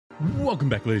Welcome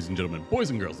back, ladies and gentlemen,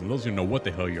 boys and girls, and those who know what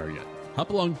the hell you are yet.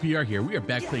 Hopalong PR here. We are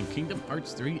back playing Kingdom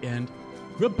Hearts 3 and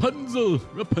Rapunzel.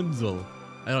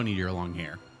 I don't need your long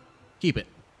hair. Keep it.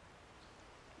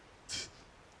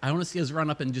 I want to see us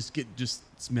run up and just get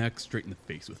smacked straight in the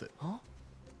face with it. Huh?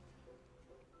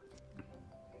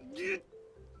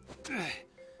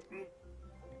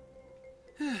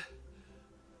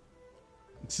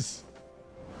 It's just...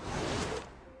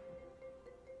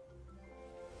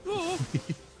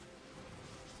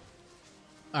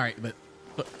 All right, but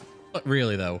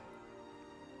really though,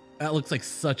 that looks like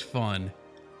such fun.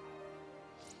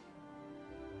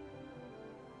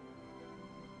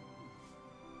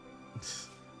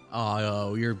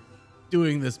 Oh, you're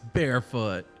doing this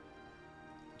barefoot.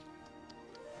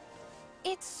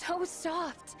 It's so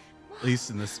soft. At least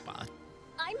in this spot.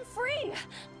 I'm free.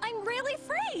 I'm really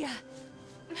free.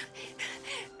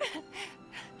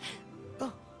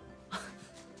 Oh.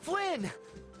 Flynn,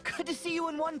 good to see you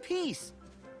in one piece.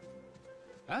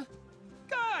 Huh?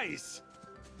 Guys!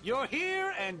 You're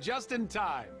here and just in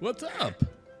time. What's up?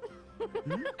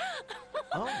 Hmm?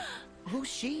 Oh, who's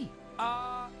she?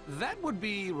 That would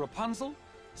be Rapunzel.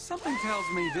 Something tells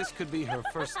me this could be her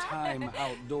first time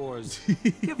outdoors.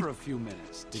 Give her a few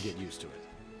minutes to get used to it.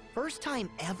 First time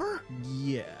ever?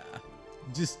 Yeah.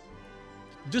 Just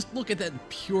look at that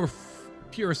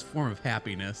purest form of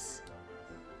happiness.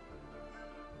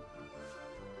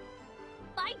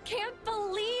 I can't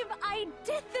believe I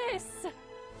did this.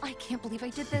 I can't believe I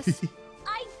did this.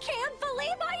 I can't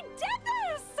believe I did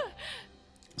this.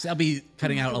 So I'll be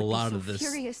cutting out a I would be lot so of this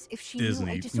furious if she knew I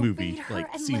Disney disobeyed movie, her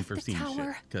like and scene left for the scene shit,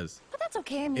 tower. because But that's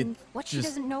okay. I mean, what she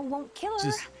doesn't know won't kill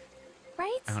her,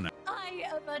 right? I don't know. I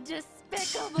am a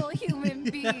despicable human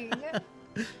being.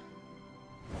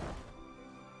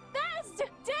 Best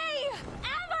day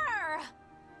ever!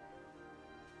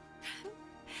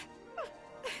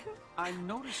 I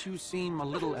notice you seem a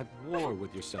little at war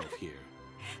with yourself here.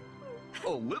 A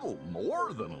little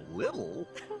more than a little.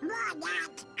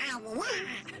 Not a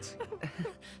lot.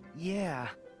 Yeah.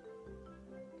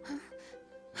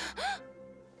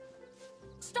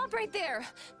 Stop right there.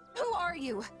 Who are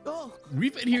you? Oh,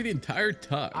 We've been here the entire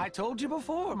time. I told you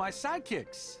before, my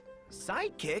sidekicks.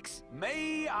 sidekicks?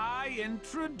 May I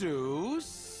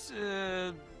introduce,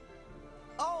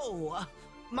 Oh,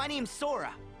 my name's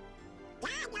Sora.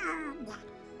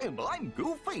 And I'm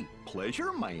Goofy.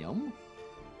 Pleasure, ma'am.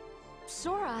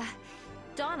 Sora,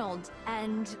 Donald,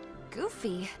 and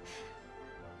Goofy.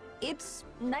 It's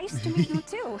nice to meet you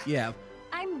too. Yeah.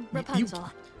 I'm Rapunzel.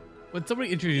 When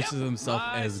somebody introduces Yep, themselves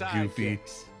my as Goofy,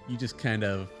 sidekicks. you just kind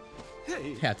of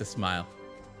Hey, have to smile.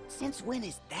 Since when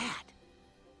is that?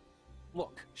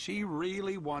 look, she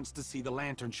really wants to see the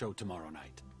lantern show tomorrow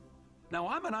night. Now,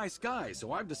 I'm a nice guy,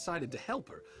 so I've decided to help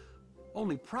her.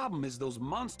 Only problem is those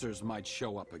monsters might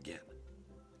show up again.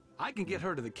 I can get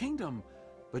her to the kingdom,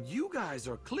 but you guys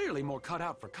are clearly more cut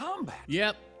out for combat.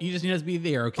 Yep, you just need us to be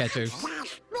the arrow catchers.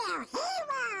 We're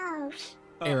heroes.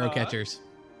 Arrow catchers.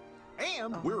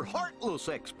 And we're heartless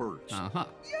experts. Uh-huh.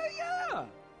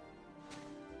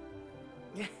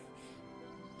 Yeah.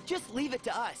 Just leave it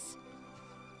to us.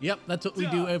 Yep, that's what we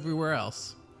do everywhere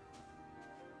else.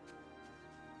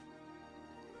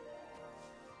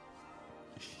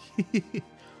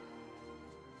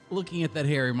 Looking at that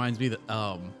hair reminds me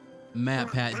that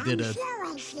Matt Pat did a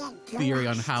theory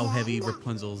on how heavy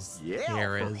Rapunzel's Yeah,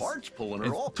 hair her is. heart's pulling her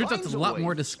It all turns out kinds it's a of lot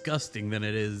more ways. disgusting than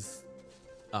it is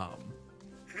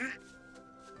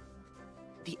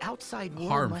The outside world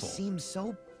Harmful. must seem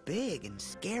so big and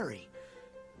scary.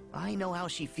 I know how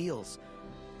she feels.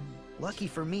 Lucky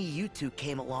for me, you two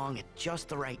came along at just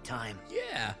the right time.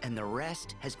 yeah. And the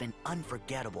rest has been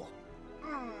unforgettable.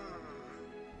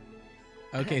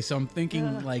 Okay, so I'm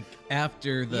thinking like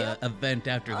after the Yep. event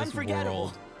after this Unforgettable.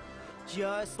 world,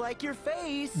 Just like your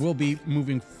face. we'll be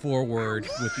moving forward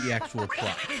with the actual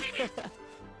plot.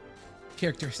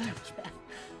 Character establishment.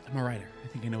 I'm a writer. I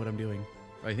think I know what I'm doing.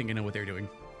 Or I think I know what they're doing.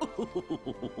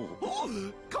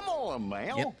 Come on,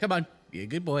 now. Yep, come on. Be a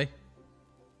good boy.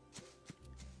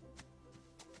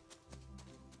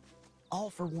 All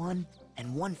for one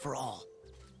and one for all.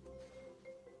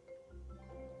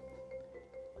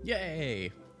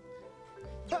 Yay.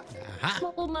 Aha.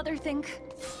 What will Mother think?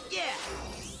 Yeah.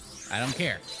 I don't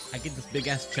care. I get this big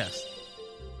ass chest.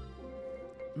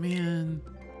 Man.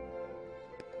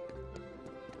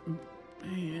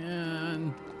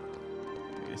 Man.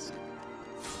 Wait a sec.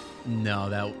 No,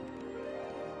 that...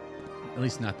 At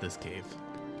least not this cave.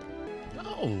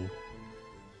 Oh!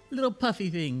 Little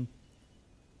puffy thing.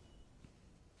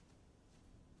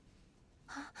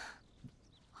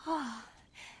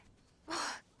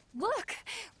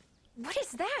 What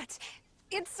is that?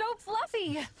 It's so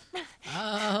fluffy.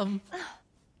 Huh.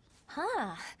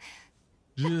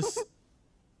 Just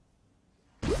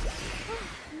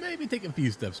maybe take a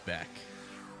few steps back.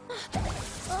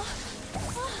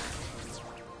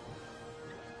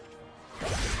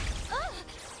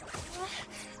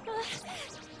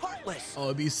 Heartless! Oh,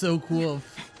 it'd be so cool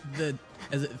if that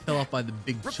as it fell off by the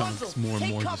big chunks, more and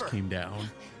more just came down.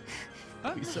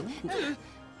 It'd be so cool.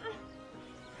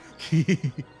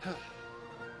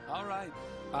 All right.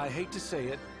 I hate to say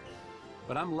it,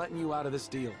 but I'm letting you out of this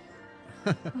deal.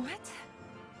 What?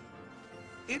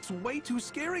 It's way too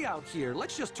scary out here.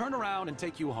 Let's just turn around and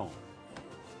take you home.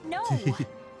 No.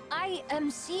 I am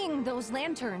seeing those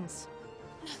lanterns.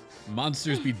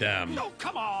 Monsters be damned. No,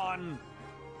 come on!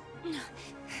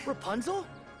 Rapunzel?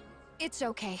 It's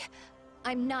okay.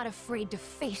 I'm not afraid to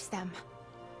face them.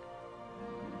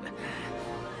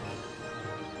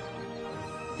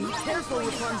 Be careful,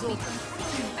 Rapunzel!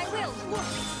 I will.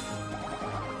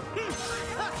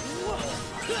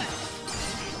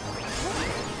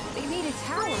 They made a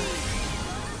tower.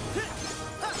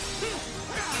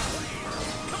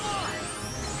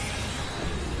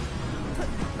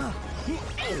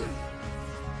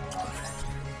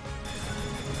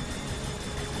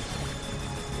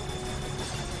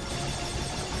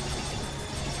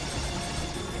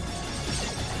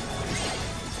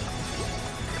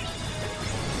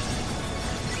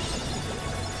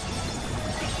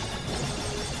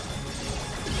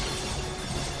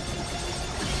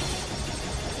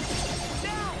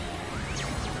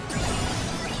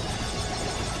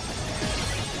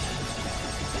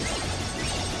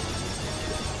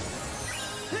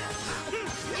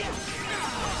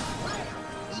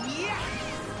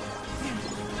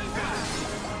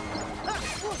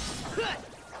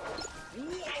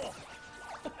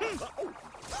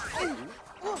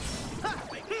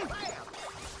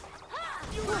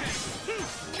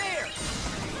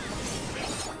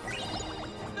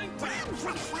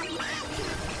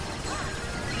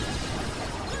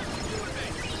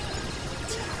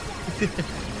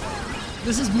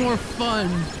 This is more fun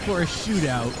for a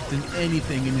shootout than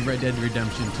anything in Red Dead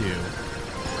Redemption 2.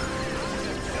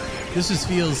 This just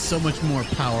feels so much more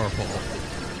powerful.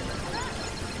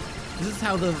 This is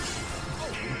how the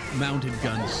mounted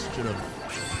guns should have.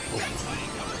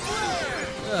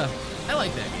 I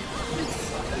like that game.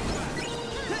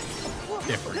 It's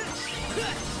different.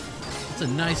 It's a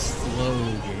nice, slow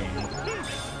game.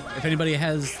 If anybody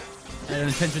has an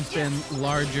attention span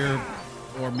larger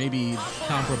or maybe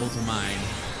comparable to mine,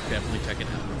 definitely check it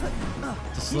out.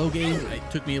 It's a slow game. It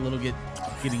took me a little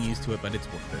getting used to it, but it's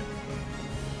worth it.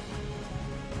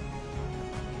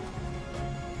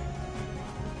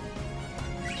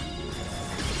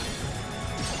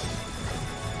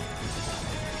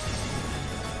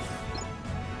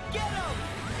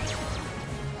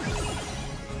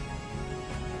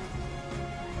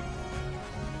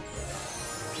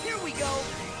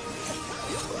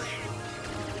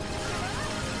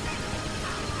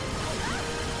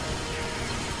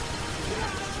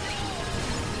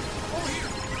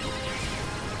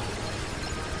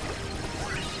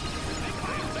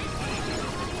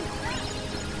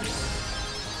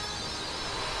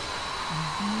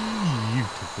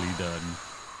 Beautifully done.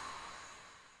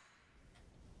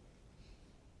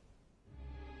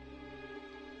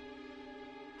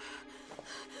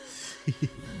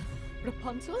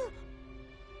 Rapunzel?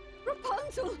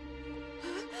 Rapunzel!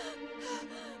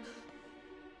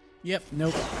 Yep,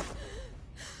 nope.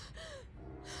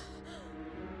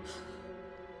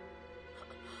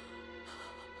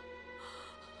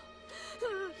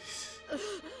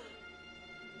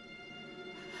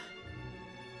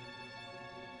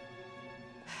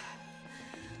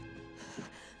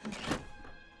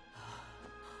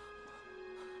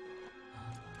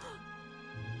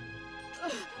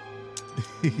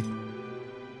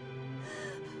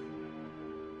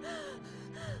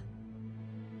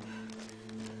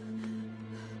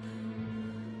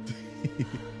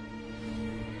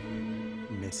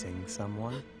 Missing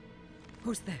someone?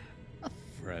 Who's there?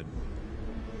 Fred.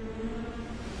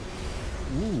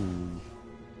 Ooh.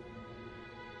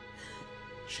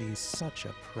 She's such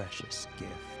a precious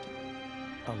gift.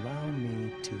 Allow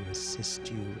me to assist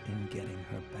you in getting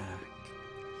her back.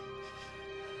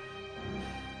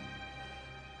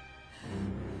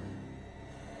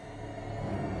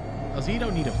 Oh, so you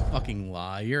don't need to fucking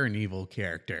lie. You're an evil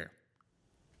character.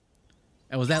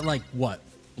 And was that like what?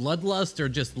 Bloodlust or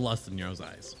just lust in your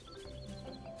eyes?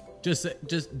 Just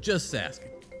asking.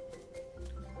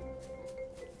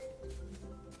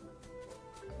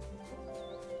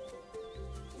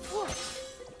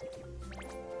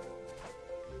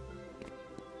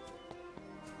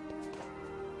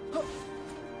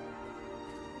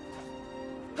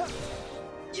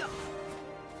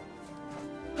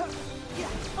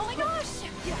 Oh my gosh!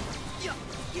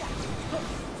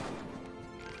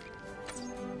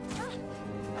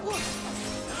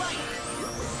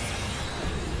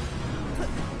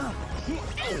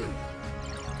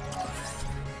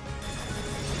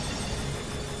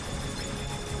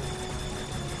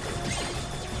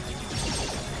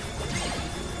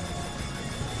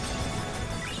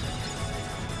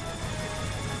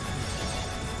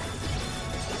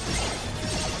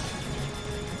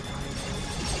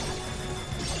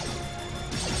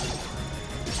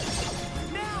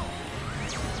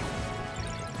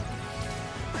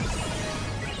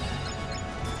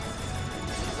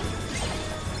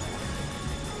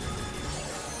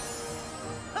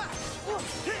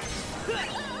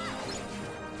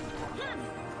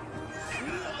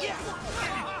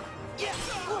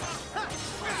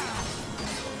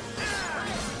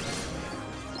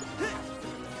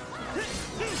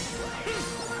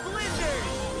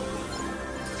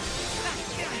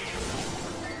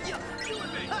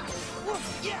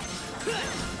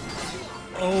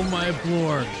 Oh my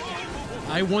Blorg.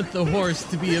 I want the horse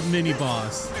to be a mini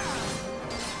boss.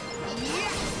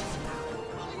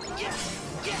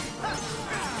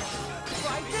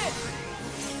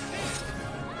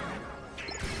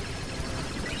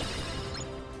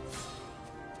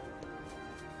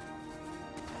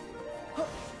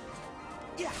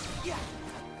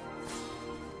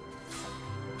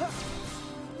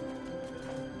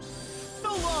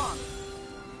 So long!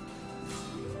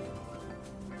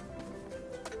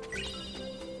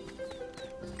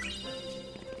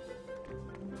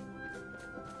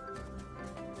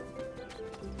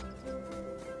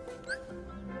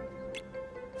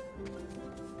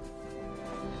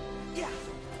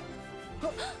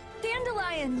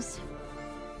 Dandelions!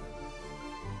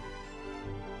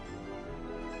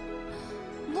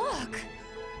 Look!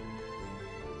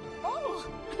 Oh!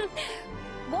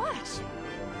 Watch!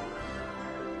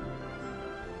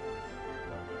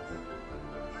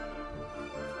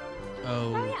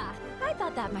 Oh. Oh yeah, I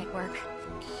thought that might work.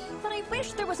 But I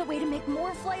wish there was a way to make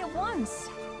more fly at once.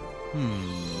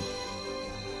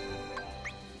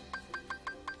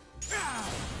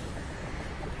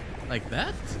 Like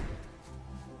that?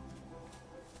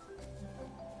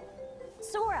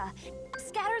 Sora,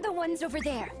 scatter the ones over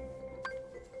there.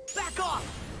 Back off!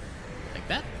 Like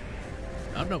that?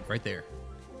 Oh no, right there.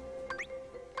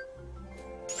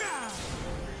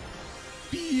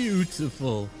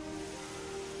 Beautiful.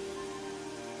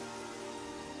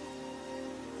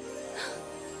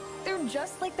 They're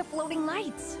just like the floating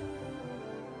lights.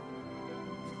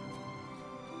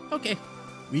 Okay.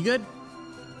 We good?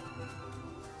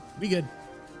 We good.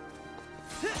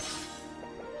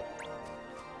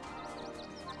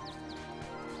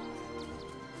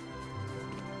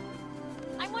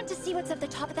 I want to see what's at the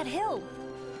top of that hill.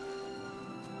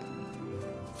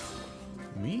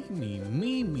 Me.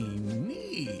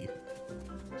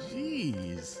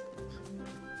 Jeez.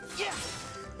 Yeah!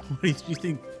 What do you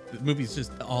think? The movie's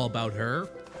just all about her?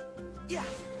 Yeah!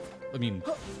 I mean,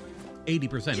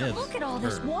 80% is. Look at all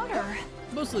this her. water.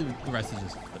 Mostly the rest is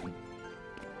just fun.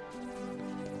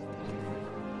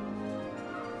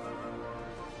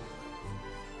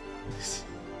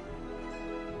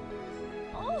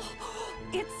 Oh,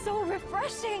 it's so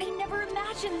refreshing. I never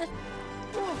imagined that.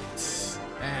 Oh,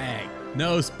 Hey,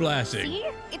 no splashing. see?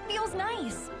 It feels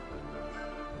nice.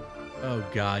 Oh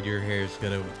god, your hair's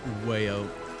gonna weigh a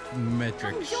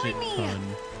metric Come join shit me. ton.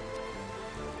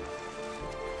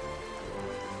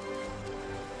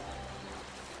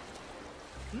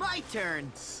 My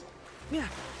turn! Yeah,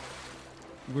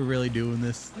 We're really doing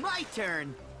this. my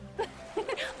turn!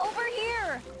 Over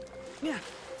here. Yeah.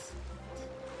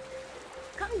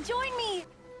 Come join me.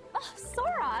 Oh,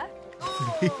 Sora.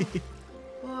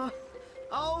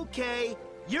 Okay,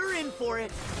 you're in for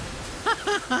it.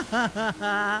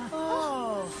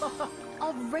 Oh.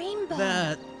 A rainbow.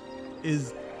 That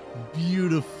is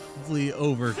beautifully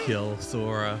overkill,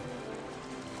 Sora.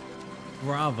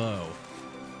 Bravo.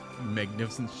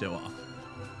 Magnificent show off.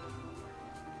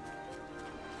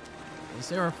 Is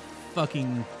there a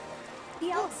fucking...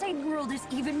 The outside world is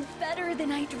even better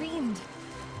than I dreamed.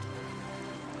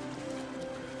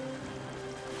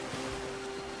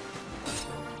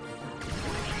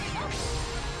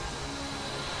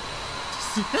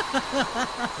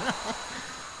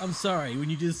 I'm sorry, when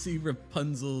you just see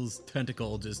Rapunzel's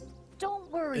tentacle just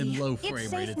Don't worry. in low it's frame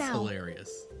safe rate, it's now.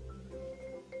 hilarious.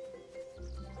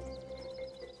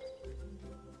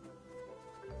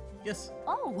 Yes.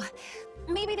 Oh,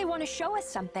 maybe they want to show us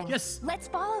something. Yes. Let's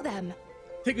follow them.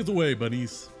 Take us away,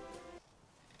 bunnies.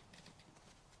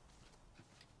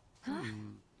 Huh?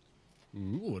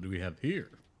 Ooh, what do we have here?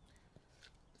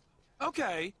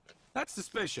 Okay, that's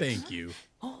suspicious. Thank you.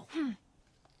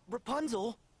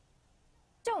 Rapunzel?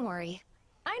 Don't worry.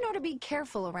 I know to be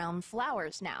careful around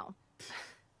flowers now.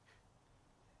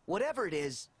 Whatever it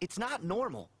is, it's not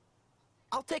normal.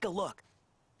 I'll take a look.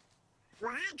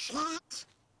 Watch it.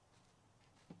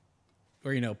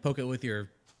 Or, you know, poke it with your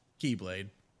keyblade.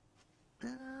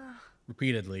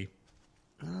 Repeatedly.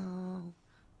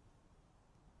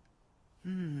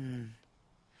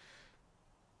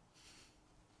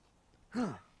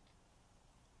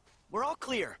 We're all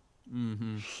clear.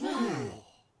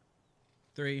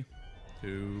 3,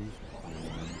 2, 1.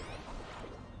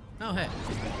 Oh, hey.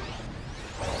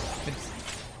 It's,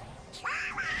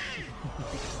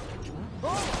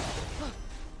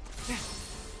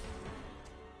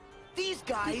 These good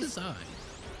guys. design.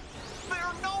 They're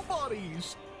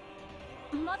nobodies.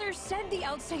 Mother said the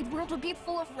outside world would be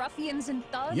full of ruffians and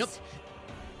thugs. Yep.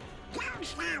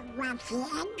 Those are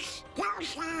ruffians.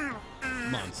 Those are,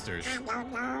 Monsters. I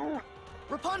don't know.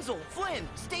 Rapunzel, Flynn,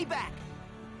 stay back.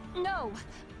 No,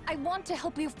 I want to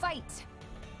help you fight.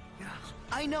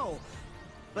 I know,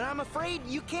 but I'm afraid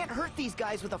you can't hurt these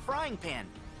guys with a frying pan.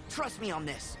 Trust me on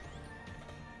this.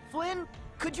 Flynn,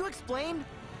 could you explain?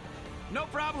 No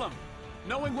problem.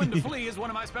 Knowing when to flee is one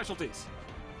of my specialties.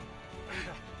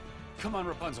 Come on,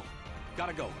 Rapunzel.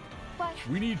 Gotta go. But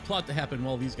We need plot to happen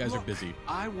while these guys are Look, busy.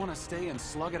 I want to stay and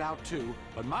slug it out too,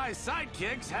 but my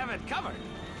sidekicks have it covered.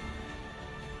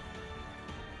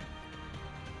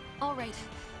 all right.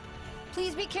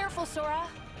 Please be careful, Sora.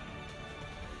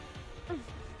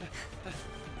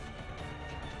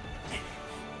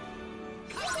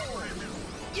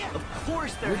 Yeah, of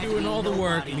course they're We're doing all the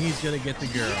work, and he's gonna get the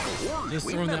girl. Just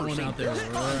throwing that one out there right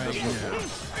now.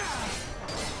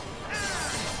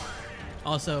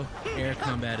 Also, air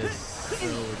combat is so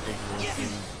ridiculous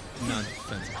and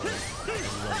nonsensical. I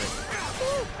love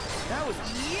it. That was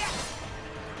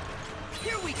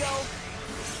Here we go.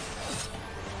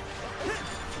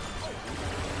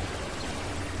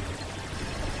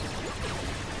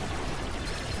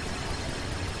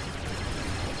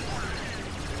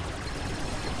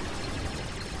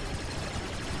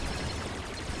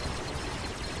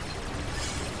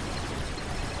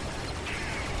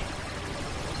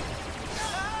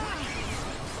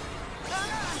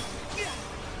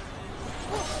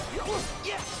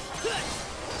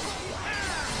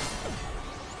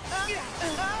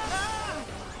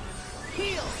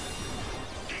 Heal!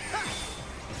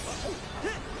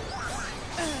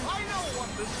 I know what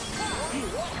this is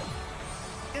for.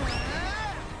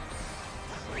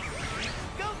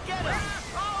 Go get him!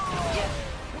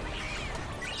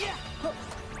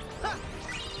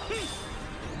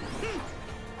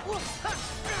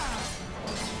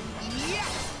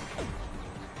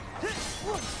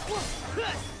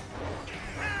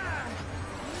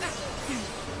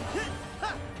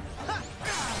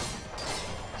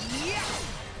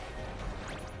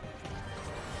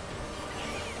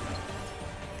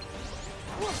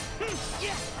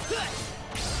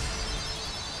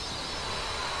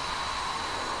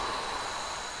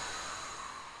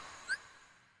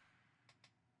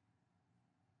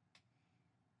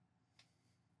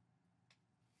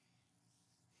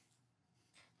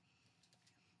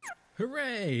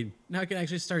 Hooray! Now I can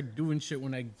actually start doing shit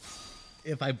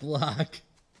if I block.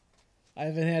 I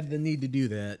haven't had the need to do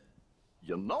that.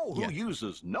 You know who Yeah.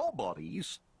 uses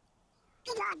nobodies?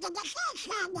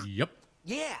 Yep.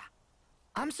 Yeah.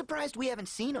 I'm surprised we haven't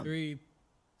seen him. 3,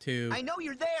 2, I know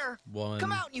you're there. 1.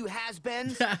 Come out, you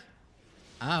has-beens.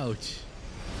 Ouch.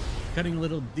 Cutting a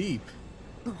little deep.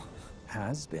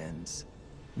 Has-beens.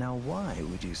 Now why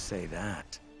would you say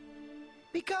that?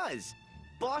 Because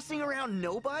bossing around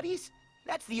nobodies?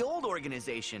 That's the old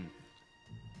organization.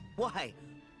 Why?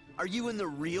 Are you in the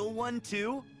real one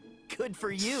too? Good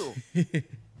for you.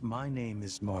 My name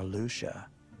is Marluxia,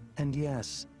 and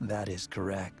yes, that is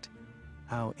correct.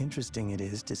 How interesting it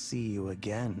is to see you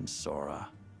again, Sora.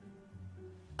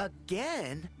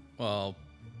 Again? Well,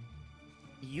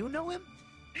 You know him?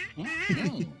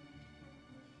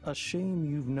 A shame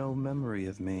you've no memory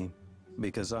of me,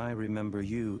 because I remember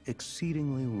you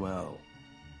exceedingly well.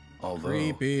 Although,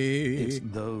 creepy. it's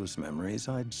those memories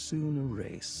I'd soon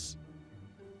erase.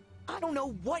 I don't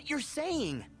know what you're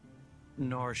saying.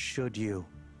 Nor should you.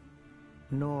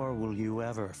 Nor will you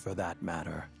ever, for that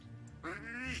matter.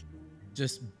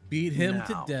 Just beat him Now,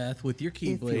 to death with your If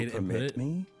you keyblade and put permit it.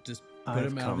 me, Just put I've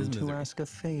him out of his come to misery. ask a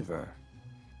favor.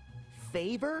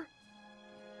 Favor?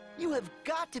 You have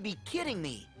got to be kidding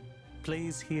me.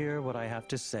 Please hear what I have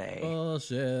to say.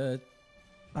 Bullshit.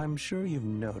 I'm sure you've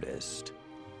noticed.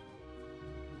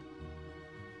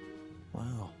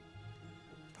 Wow,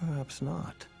 Perhaps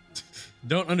not.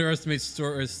 Don't underestimate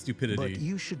Sora's stupidity. But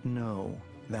you should know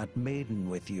that maiden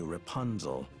with you,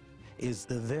 Rapunzel, is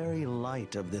the very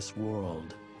light of this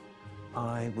world.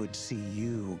 I would see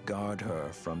you guard her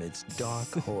from its dark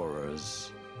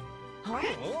horrors.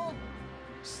 Huh?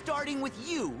 Starting with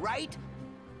you, right?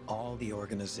 All the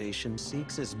organization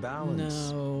seeks is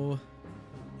balance. No.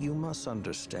 You must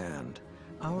understand,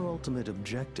 our ultimate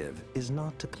objective is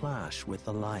not to clash with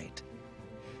the light.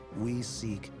 We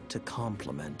seek to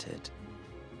complement it.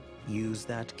 Use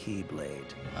that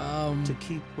Keyblade to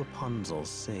keep Rapunzel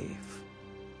safe.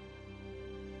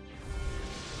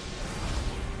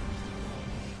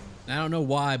 I don't know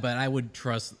why, but I would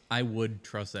trust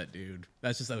that dude.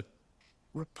 That's just a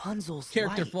Rapunzel's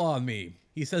character light. flaw in me.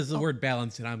 He says the word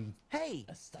balance, and I'm Hey,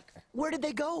 a sucker. where did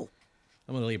they go?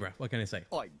 I'm a Libra. What can I say?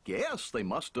 I guess they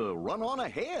must have run on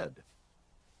ahead.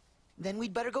 Then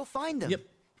we'd better go find them. Yep.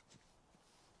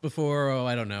 Before,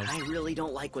 I don't know. I really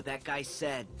don't like what that guy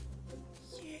said.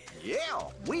 Yeah,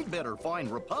 we'd better find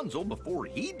Rapunzel before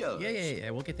he does. Yeah.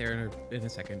 We'll get there in a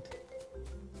second.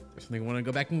 There's something I want to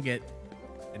go back and get.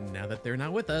 And now that they're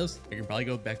not with us, I can probably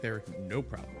go back there, no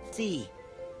problem. See.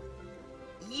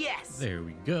 Yes! There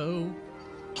we go.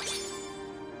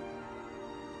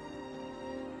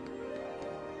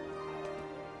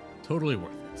 Totally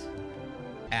worth it.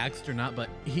 Axed or not, but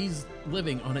he's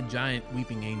living on a giant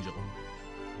weeping angel.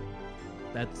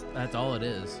 That's all it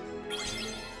is.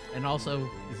 And also,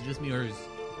 is it just me, or is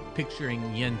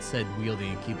picturing Yen said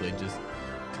wielding a Keyblade just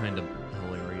kind of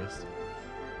hilarious?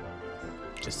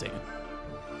 Just saying.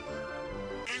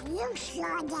 Are you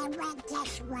sure they went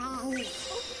this way?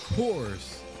 Of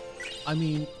course. I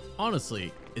mean,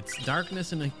 honestly, it's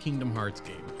darkness in a Kingdom Hearts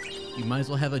game. You might as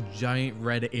well have a giant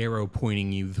red arrow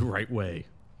pointing you the right way.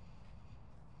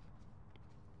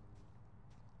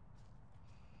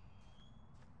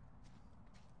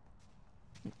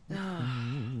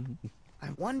 I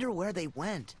wonder where they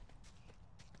went.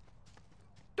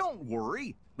 Don't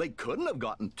worry, they couldn't have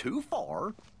gotten too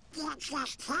far. You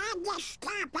just had to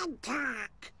stop and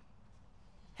talk.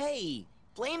 Hey,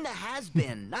 blame the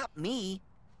has-been, not me.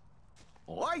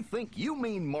 I think you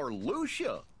mean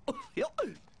Marluxia.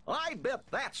 I bet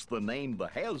that's the name the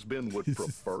has-been would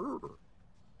prefer.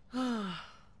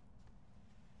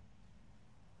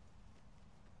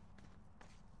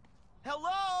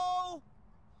 Hello?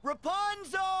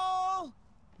 Rapunzel!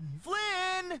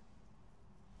 Flynn!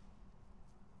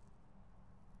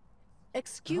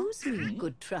 Excuse me,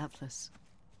 good travelers.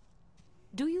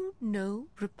 Do you know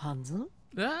Rapunzel?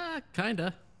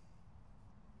 Kinda.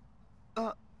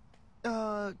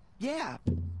 Yeah,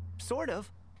 sort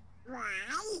of.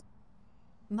 Why?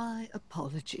 My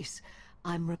apologies.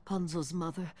 I'm Rapunzel's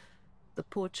mother. The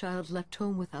poor child left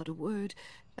home without a word,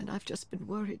 and I've just been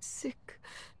worried sick.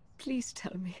 Please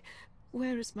tell me,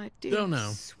 where is my dear, Don't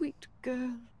know. sweet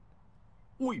girl?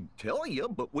 We'd tell you,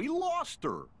 but we lost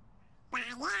her. By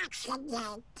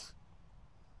accident.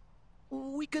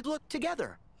 We could look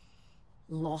together.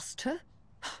 Lost her?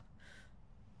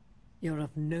 You're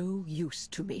of no use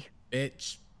to me.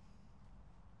 Bitch.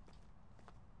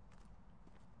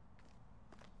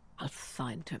 I'll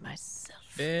find her myself.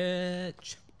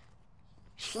 Bitch.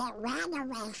 She ran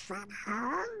away from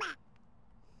home.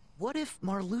 What if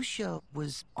Marluxia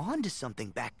was onto something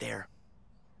back there?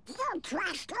 You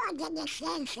trust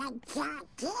Organization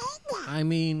 13? I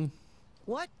mean,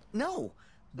 What? No, of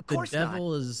the course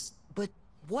devil not. is... But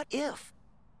what if?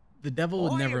 The devil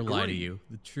would I never lie to agree. you.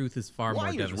 The truth is far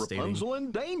Why more is devastating. Rapunzel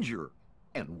in danger?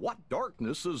 And what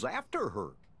darkness is after her?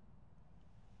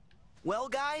 Well,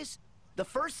 guys, the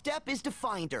first step is to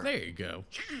find her. There you go.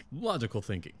 Logical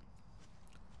thinking.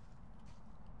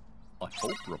 I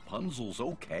hope Rapunzel's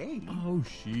okay. Oh,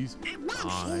 she's I bet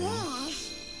fine. she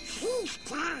is. She's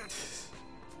tough.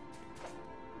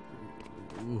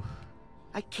 Ooh.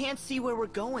 I can't see where we're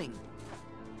going.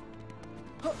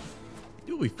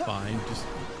 You'll be fine. Just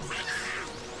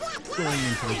going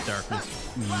into the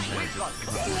darkness means magic. Not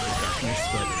really the darkness,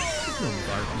 but just no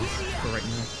darkness for right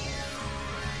now.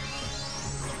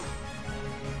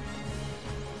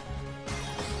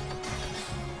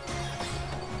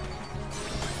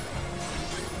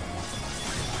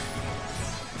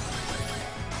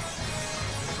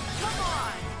 Come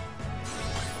on!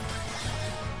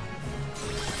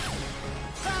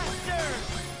 Faster!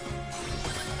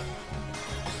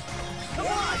 Come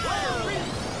on, hurry!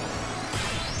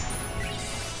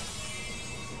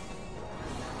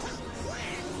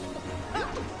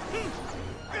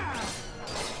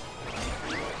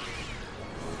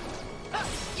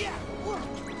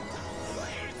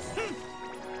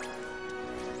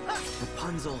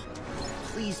 Rapunzel,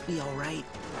 please be all right.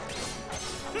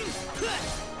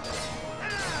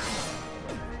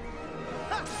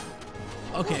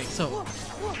 Okay, so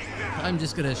I'm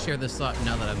just gonna share this thought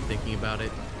now that I'm thinking about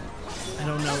it. I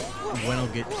don't know when I'll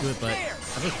get to it, but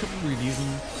I've a couple reviews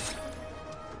in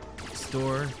the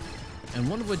store, and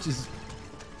one of which is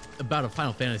about a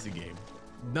Final Fantasy game.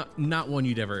 Not one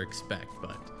you'd ever expect,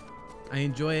 but I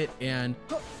enjoy it, and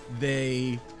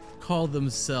they call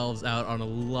themselves out on a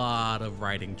lot of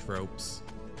writing tropes.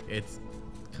 It's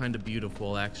kind of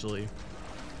beautiful, actually.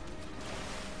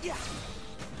 Yeah.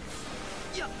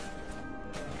 Yeah.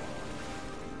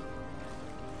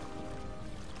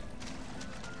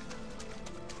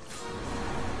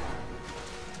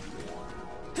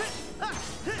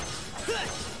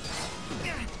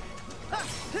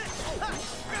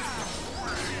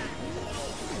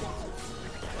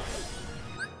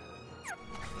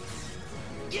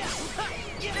 Yeah,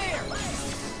 get there.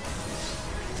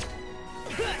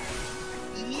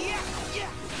 Yeah, yeah.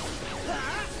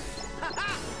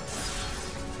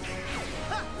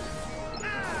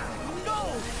 No.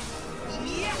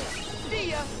 Yeah, see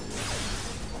ya.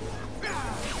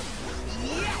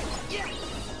 Yeah, yeah.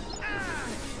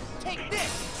 Take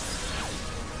this.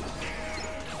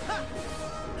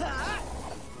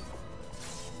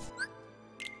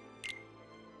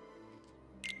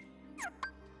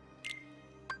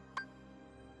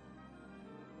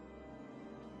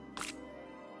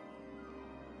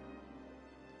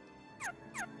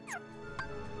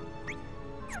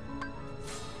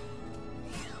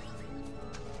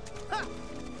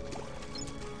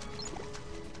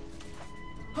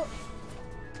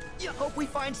 Yeah, hope we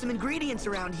find some ingredients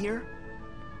around here.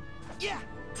 Yeah,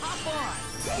 hop on.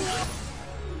 That's a bit.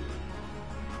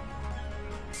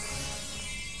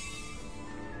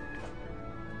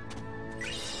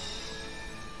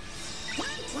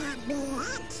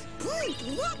 Keep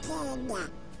looking.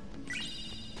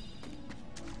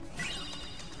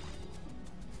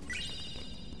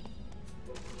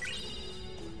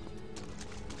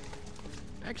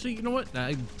 Actually, you know what?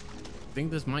 I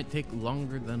think this might take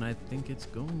longer than I think it's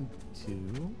going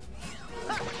to.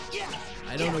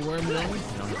 I don't know where I'm going.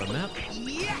 I don't have a map.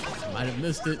 I might have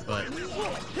missed it, but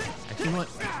actually, you know what?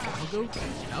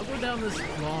 I'll go down this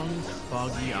long,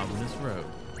 foggy, ominous road.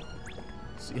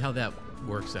 See how that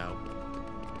works out.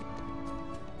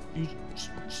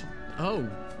 Oh,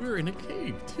 we're in a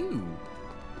cave too.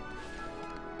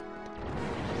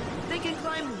 They can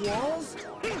climb walls?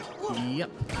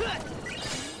 Yep.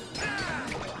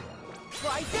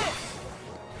 Try this.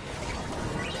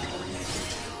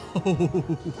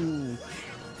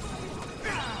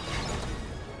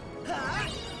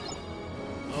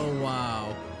 Oh,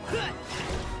 wow.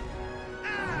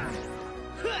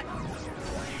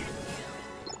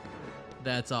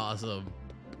 That's awesome.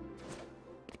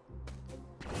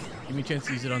 Give me a chance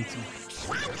to use it on some.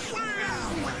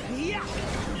 Yeah.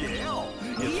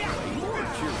 Yeah, it's way more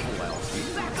cheerful out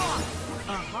here. Back off.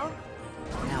 Uh-huh.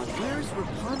 Now where's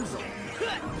Rapunzel?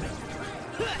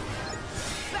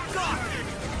 Back off.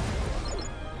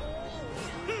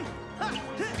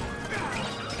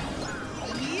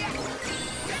 Yeah.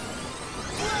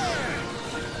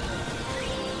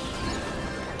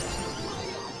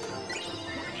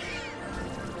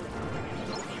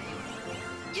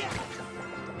 Yeah.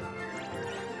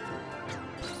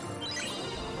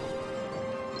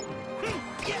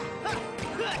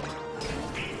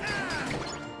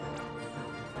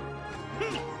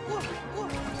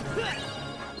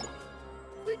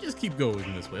 We just keep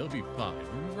going this way. It'll be fine.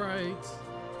 Right.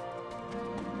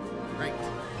 Right.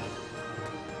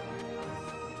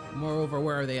 Moreover,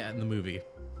 where are they at in the movie?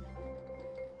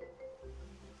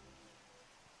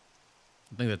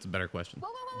 I think that's a better question. Whoa,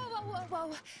 whoa, whoa, whoa, whoa,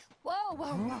 whoa. Whoa,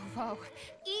 whoa, whoa, whoa.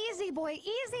 Easy, boy,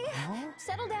 easy.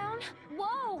 Settle down.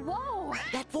 Whoa, whoa.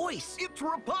 That voice. It's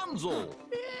Rapunzel.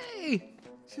 Hey!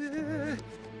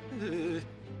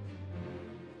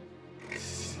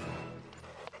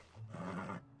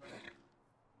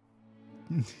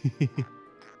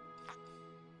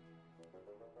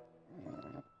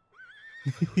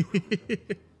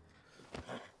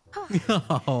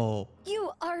 Oh.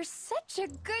 You are such a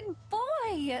good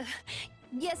boy.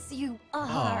 Yes, you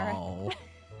are. Oh.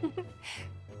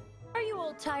 Are you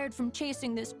all tired from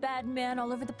chasing this bad man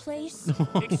all over the place?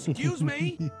 Excuse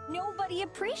me? Nobody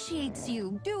appreciates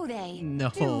you, do they? No.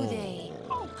 Do they?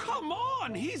 Oh, come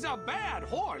on! He's a bad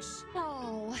horse!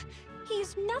 Oh,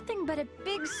 he's nothing but a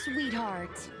big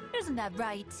sweetheart. Isn't that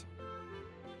right?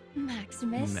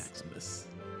 Maximus? Maximus.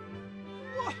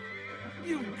 What?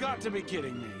 You've got to be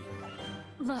kidding me.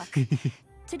 Look,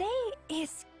 today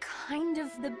is kind of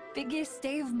the biggest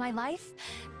day of my life.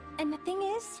 And the thing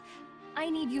is, I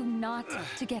need you not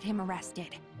to get him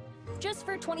arrested. Just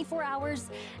for 24 hours,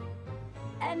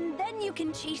 and then you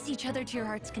can chase each other to your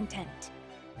heart's content.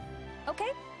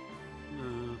 Okay?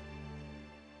 And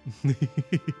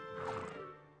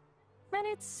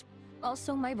it's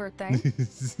also my birthday.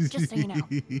 Just so you know.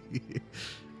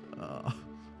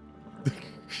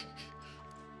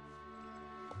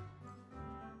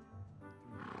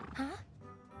 Huh?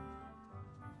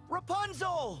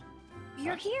 Rapunzel!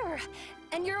 You're here,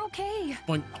 and you're okay.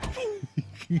 Boink.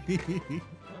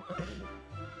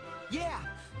 Yeah,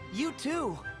 you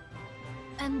too.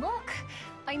 And look,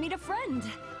 I meet a friend.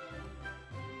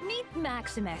 Meet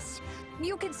Maximus.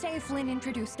 You could say Flynn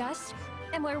introduced us,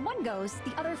 and where one goes,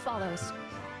 the other follows.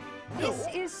 This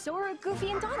is Sora,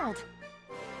 Goofy, and Donald.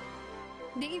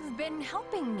 They've been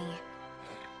helping me.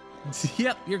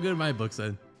 Yep, you're good in my books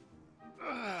then.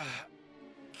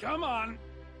 Come on.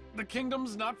 The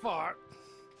kingdom's not far.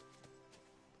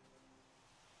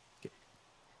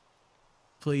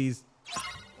 Please.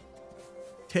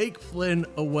 Take Flynn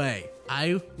away.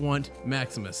 I want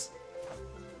Maximus.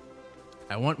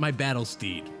 I want my battle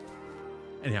steed.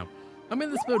 Anyhow, I'm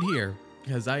in this boat here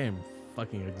because I am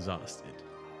fucking exhausted.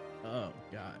 Oh,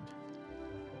 God.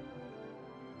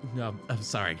 No, I'm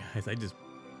sorry, guys. I just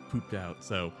pooped out.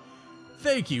 So,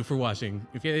 thank you for watching.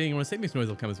 If you have anything you want to say, make some noise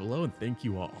in the comments below. And thank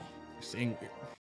you all for seeing.